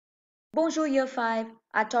Bonjour Year 5.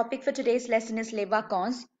 Our topic for today's lesson is Les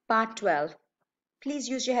Vacances, Part 12. Please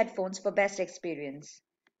use your headphones for best experience.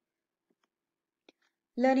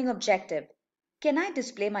 Learning objective. Can I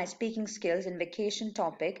display my speaking skills in vacation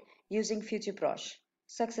topic using futur proche?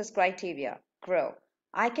 Success criteria. Grow.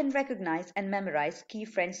 I can recognize and memorize key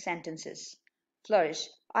French sentences. Flourish.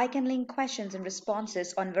 I can link questions and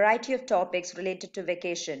responses on variety of topics related to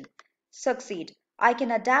vacation. Succeed. I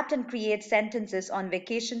can adapt and create sentences on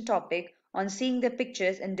vacation topic on seeing the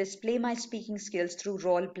pictures and display my speaking skills through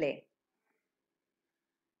role play.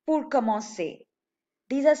 Pour commencer.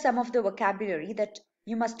 These are some of the vocabulary that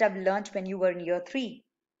you must have learnt when you were in year 3.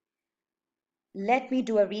 Let me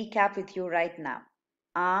do a recap with you right now.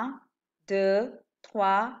 1, 2, 3,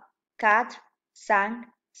 4, 5,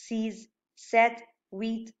 6, 7,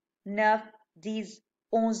 8, 9, 10,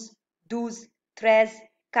 11, 12, 13, 14,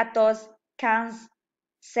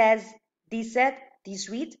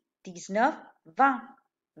 15, 16, 17, 18,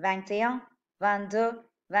 19, 20, 21, 22, 23,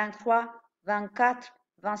 24,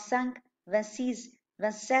 25, 26,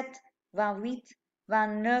 27, 28,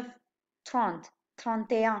 29, 30,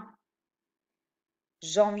 31.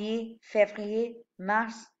 Janvier, février,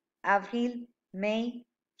 mars, avril, mai,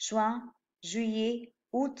 juin, juillet,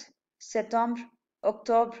 août, septembre,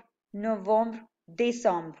 octobre, novembre,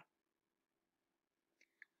 décembre.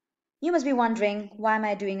 You must be wondering, why am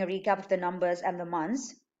I doing a recap of the numbers and the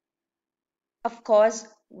months? Of course,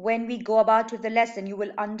 when we go about with the lesson, you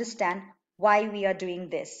will understand why we are doing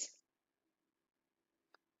this.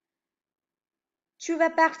 Tu vas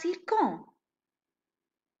partir quand?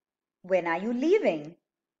 When are you leaving?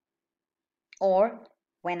 Or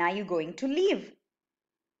when are you going to leave?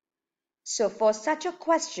 So for such a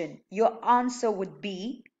question, your answer would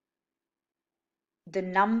be the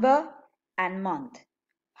number and month.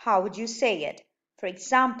 How would you say it? For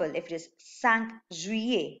example, if it is 5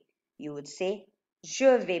 juillet, you would say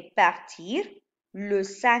Je vais partir le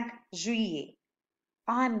 5 juillet.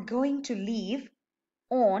 I'm going to leave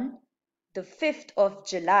on the 5th of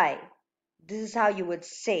July. This is how you would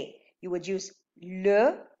say. You would use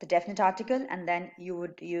le, the definite article, and then you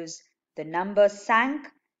would use the number 5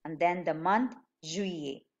 and then the month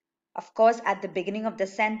juillet. Of course, at the beginning of the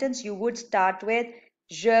sentence, you would start with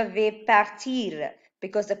Je vais partir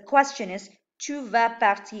because the question is Tu vas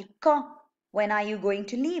partir quand? When are you going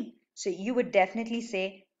to leave? So you would definitely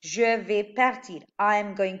say Je vais partir. I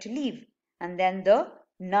am going to leave. And then the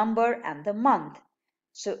number and the month.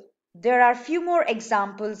 So there are a few more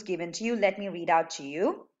examples given to you. Let me read out to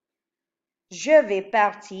you. Je vais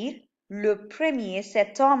partir le 1er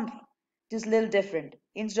septembre. This is a little different.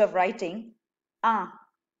 Instead of writing un,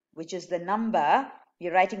 which is the number,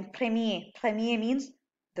 we're writing premier. Premier means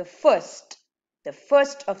the 1st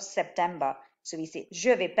of September. So we say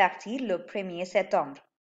Je vais partir le 1er septembre.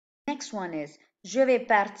 Next one is Je vais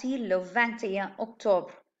partir le 21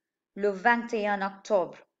 octobre. Le 21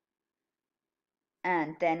 octobre.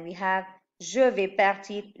 And then we have Je vais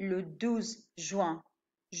partir le 12 juin.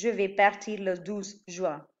 Je vais partir le 12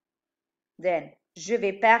 juin. Then Je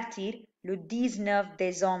vais partir le 19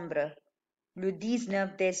 décembre. Le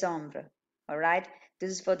 19 décembre. All right?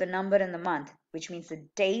 This is for the number and the month, which means the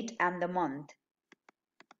date and the month.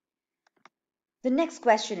 The next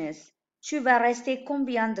question is Tu vas rester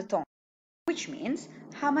combien de temps? Which means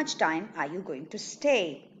how much time are you going to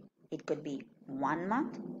stay? It could be 1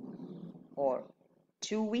 month or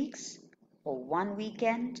 2 weeks or 1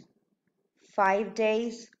 weekend, 5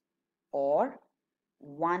 days or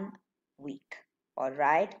 1 week. All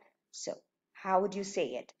right? So how would you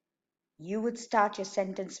say it? You would start your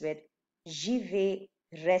sentence with J'y vais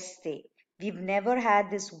rester. We've never had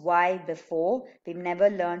this why before. We've never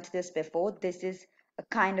learned this before. This is a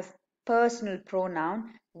kind of personal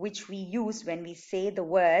pronoun which we use when we say the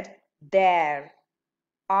word there.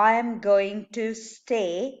 I am going to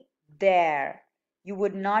stay there. You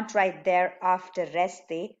would not write there after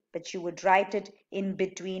rester, but you would write it in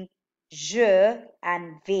between je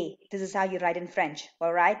and vais. This is how you write in French,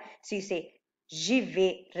 all right? So you say j'y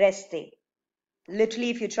vais rester. Literally,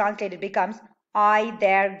 if you translate, it becomes I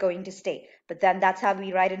there going to stay. But then that's how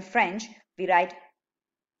we write in French. We write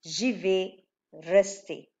j'y vais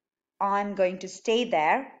rester. I'm going to stay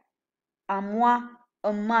there. Un mois,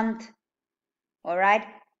 a month. All right?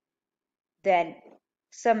 Then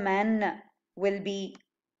semaine will be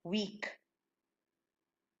week.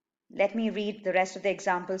 Let me read the rest of the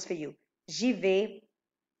examples for you. J'y vais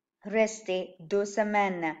rester 2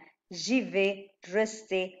 semaines. J'y vais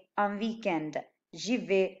rester un week-end. J'y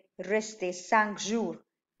vais rester 5 jours.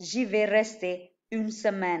 J'y vais rester 1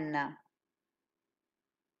 semaine.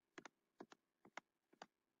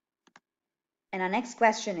 And our next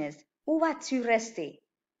question is, Où vas-tu rester?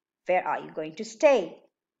 Where are you going to stay?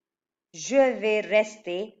 Je vais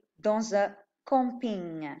rester dans un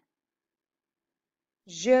camping.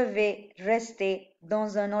 Je vais rester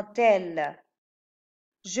dans un hôtel.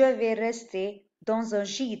 Je vais rester dans un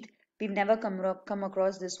gîte. We've never come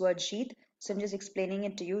across this word gîte, so I'm just explaining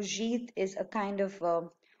it to you. Gîte is a kind of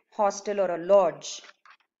hostel or a lodge.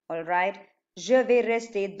 All right. Je vais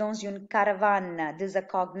rester dans une caravane. This is a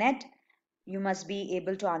cognate. You must be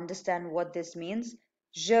able to understand what this means.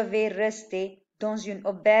 Je vais rester dans une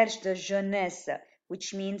auberge de jeunesse,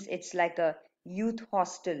 which means it's like a youth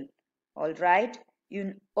hostel. All right.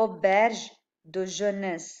 Une auberge de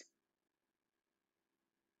jeunesse.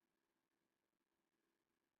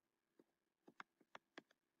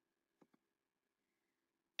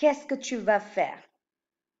 Qu'est-ce que tu vas faire?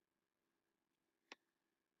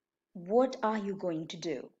 What are you going to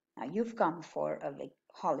do? Now you've come for a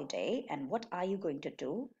holiday, and what are you going to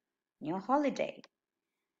do on your holiday?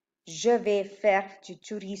 Je vais faire du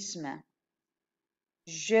tourisme.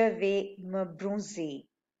 Je vais me bronzer.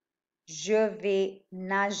 Je vais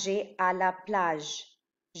nager à la plage.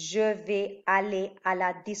 Je vais aller à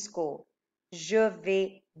la disco. Je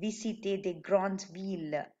vais visiter des grandes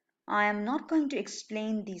villes. I am not going to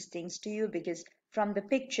explain these things to you because from the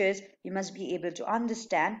pictures you must be able to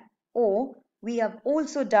understand, or we have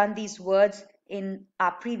also done these words in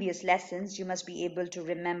our previous lessons. You must be able to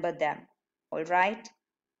remember them. All right?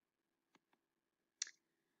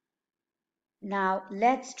 Now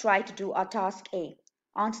let's try to do our task A.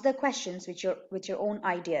 Answer the questions with your own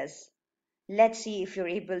ideas. Let's see if you're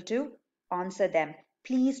able to answer them.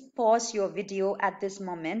 Please pause your video at this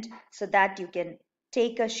moment so that you can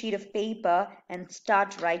take a sheet of paper and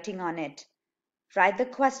start writing on it. Write the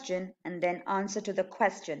question and then answer to the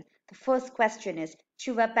question. The first question is,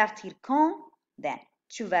 tu vas partir quand? Then,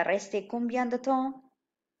 tu vas rester combien de temps?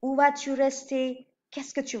 Où vas-tu rester?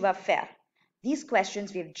 Qu'est-ce que tu vas faire? These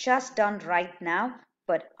questions we've just done right now,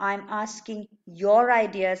 but I'm asking your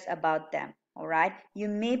ideas about them. All right? You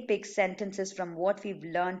may pick sentences from what we've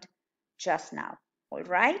learned just now. All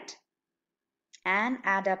right? And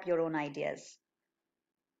add up your own ideas.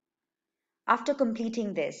 After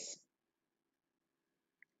completing this,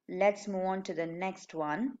 let's move on to the next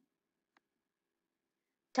one.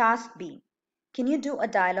 Task B. Can you do a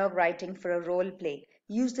dialogue writing for a role play?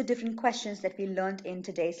 Use the different questions that we learned in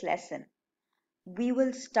today's lesson. We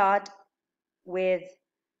will start with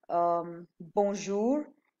bonjour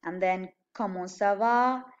and then comment ça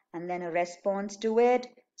va and then a response to it.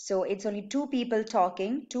 So it's only two people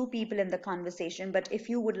talking, two people in the conversation. But if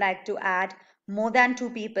you would like to add more than two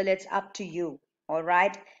people, it's up to you. All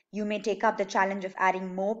right. You may take up the challenge of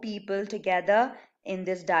adding more people together in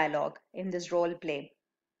this dialogue, in this role play.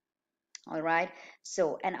 All right.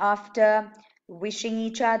 So, and after wishing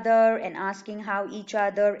each other and asking how each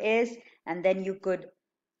other is, and then you could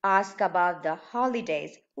ask about the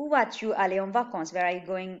holidays. Où vas-tu aller en vacances? Where are you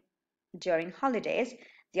going during holidays?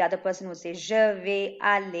 The other person would say, je vais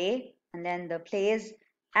aller, and then the place,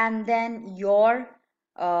 and then your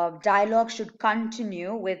dialogue should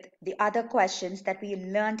continue with the other questions that we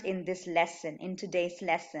learned in this lesson, in today's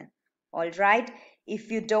lesson. All right.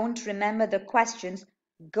 If you don't remember the questions,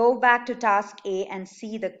 go back to task A and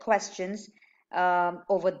see the questions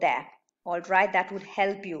over there. All right, that would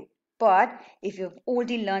help you. But if you've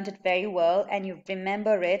already learned it very well and you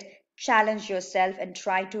remember it, challenge yourself and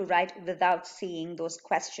try to write without seeing those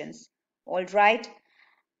questions. All right.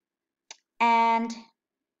 And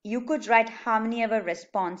you could write how many ever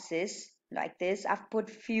responses like this. I've put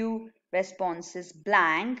few responses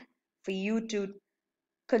blank for you to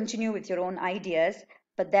continue with your own ideas,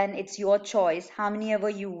 but then it's your choice. How many ever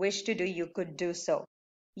you wish to do, you could do so.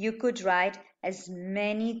 You could write as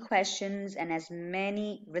many questions and as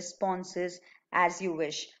many responses as you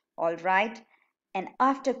wish. All right. And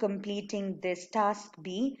after completing this task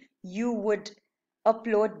B, you would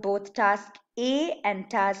upload both task A and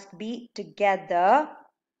task B together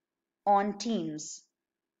on Teams.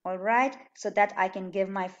 All right. So that I can give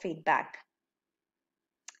my feedback.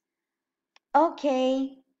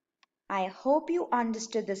 Okay. I hope you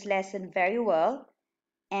understood this lesson very well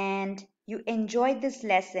and you enjoyed this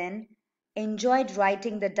lesson, enjoyed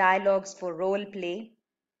writing the dialogues for role play.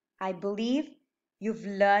 I believe you've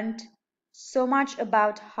learned so much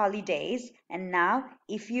about holidays, and now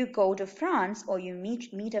if you go to France or you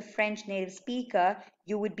meet a French native speaker,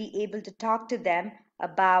 you would be able to talk to them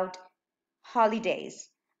about holidays.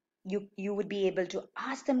 You would be able to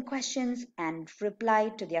ask them questions and reply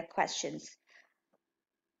to their questions.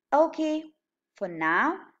 Okay, for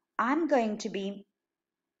now, I'm going to be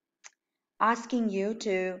asking you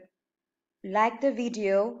to like the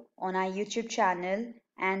video on our YouTube channel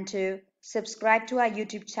and to subscribe to our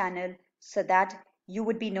YouTube channel so that you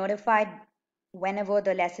would be notified whenever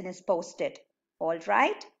the lesson is posted, all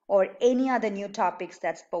right? Or any other new topics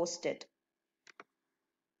that's posted.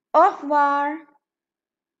 Au revoir!